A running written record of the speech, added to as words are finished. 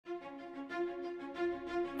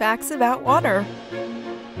Facts about water.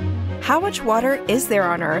 How much water is there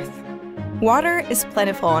on Earth? Water is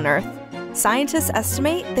plentiful on Earth. Scientists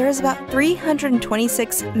estimate there is about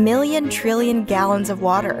 326 million trillion gallons of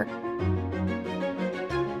water.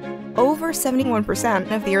 Over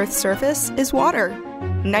 71% of the Earth's surface is water.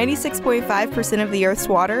 96.5% of the Earth's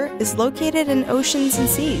water is located in oceans and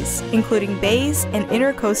seas, including bays and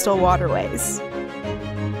intercoastal waterways.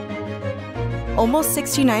 Almost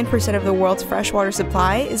 69% of the world's freshwater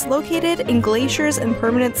supply is located in glaciers and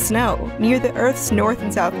permanent snow near the Earth's north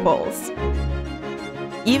and south poles.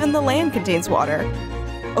 Even the land contains water.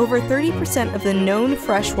 Over 30% of the known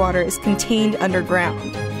freshwater is contained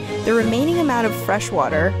underground. The remaining amount of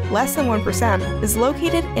freshwater, less than 1%, is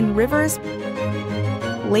located in rivers,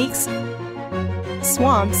 lakes,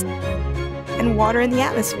 swamps, and water in the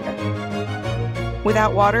atmosphere.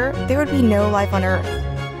 Without water, there would be no life on Earth.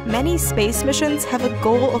 Many space missions have a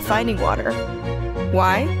goal of finding water.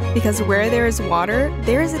 Why? Because where there is water,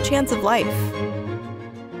 there is a chance of life.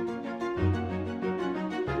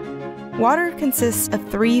 Water consists of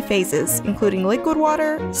 3 phases, including liquid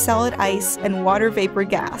water, solid ice, and water vapor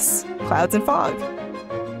gas, clouds and fog.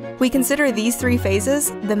 We consider these 3 phases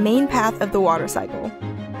the main path of the water cycle.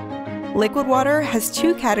 Liquid water has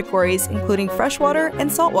 2 categories, including freshwater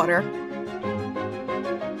and saltwater.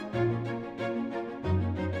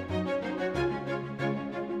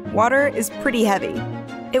 Water is pretty heavy.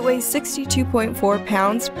 It weighs 62.4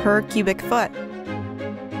 pounds per cubic foot.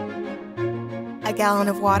 A gallon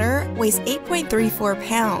of water weighs 8.34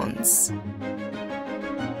 pounds.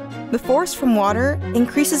 The force from water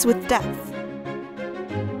increases with depth.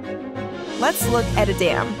 Let's look at a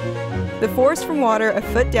dam. The force from water a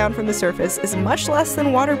foot down from the surface is much less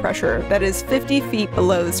than water pressure that is 50 feet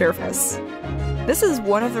below the surface. This is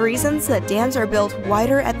one of the reasons that dams are built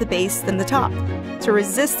wider at the base than the top, to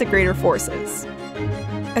resist the greater forces.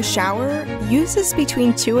 A shower uses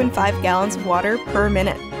between 2 and 5 gallons of water per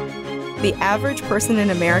minute. The average person in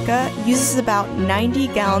America uses about 90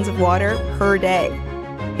 gallons of water per day.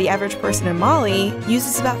 The average person in Mali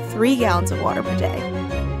uses about 3 gallons of water per day.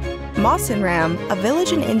 Mawsynram, a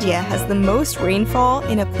village in India, has the most rainfall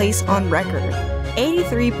in a place on record,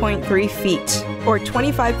 83.3 feet, or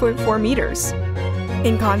 25.4 meters.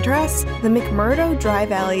 In contrast, the McMurdo dry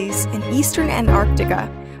valleys in eastern Antarctica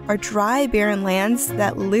are dry, barren lands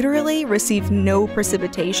that literally receive no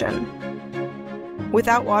precipitation.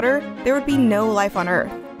 Without water, there would be no life on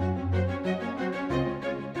Earth.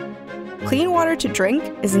 Clean water to drink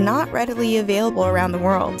is not readily available around the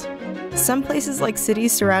world. Some places like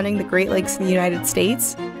cities surrounding the Great Lakes in the United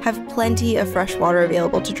States have plenty of fresh water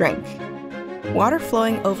available to drink. Water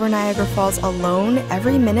flowing over Niagara Falls alone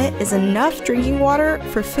every minute is enough drinking water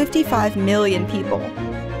for 55 million people.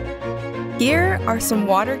 Here are some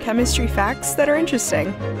water chemistry facts that are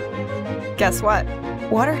interesting. Guess what?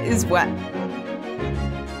 Water is wet.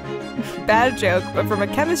 Bad joke, but from a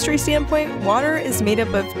chemistry standpoint, water is made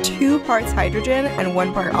up of 2 parts hydrogen and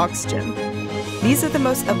 1 part oxygen. These are the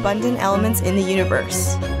most abundant elements in the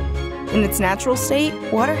universe. In its natural state,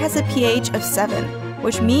 water has a pH of 7,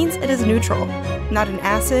 which means it is neutral, not an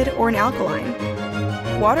acid or an alkaline.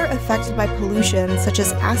 Water affected by pollution such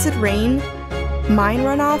as acid rain, mine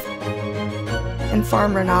runoff, and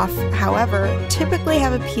farm runoff, however, typically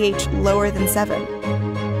have a pH lower than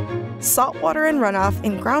 7. Saltwater and runoff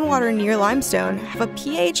in groundwater near limestone have a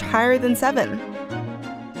pH higher than 7.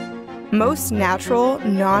 Most natural,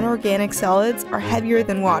 non-organic solids are heavier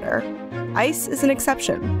than water. Ice is an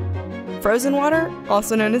exception. Frozen water,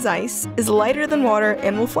 also known as ice, is lighter than water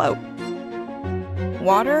and will float.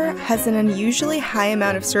 Water has an unusually high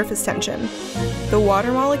amount of surface tension. The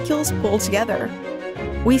water molecules pull together.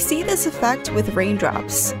 We see this effect with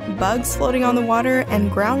raindrops, bugs floating on the water,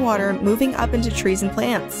 and groundwater moving up into trees and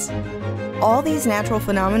plants. All these natural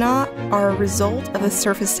phenomena are a result of the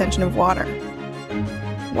surface tension of water.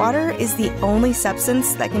 Water is the only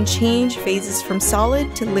substance that can change phases from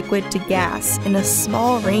solid to liquid to gas in a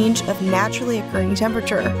small range of naturally occurring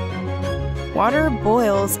temperature. Water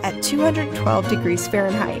boils at 212 degrees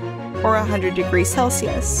Fahrenheit, or 100 degrees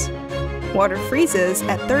Celsius. Water freezes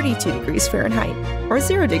at 32 degrees Fahrenheit, or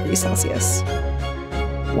 0 degrees Celsius.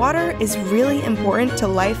 Water is really important to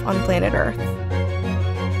life on planet Earth.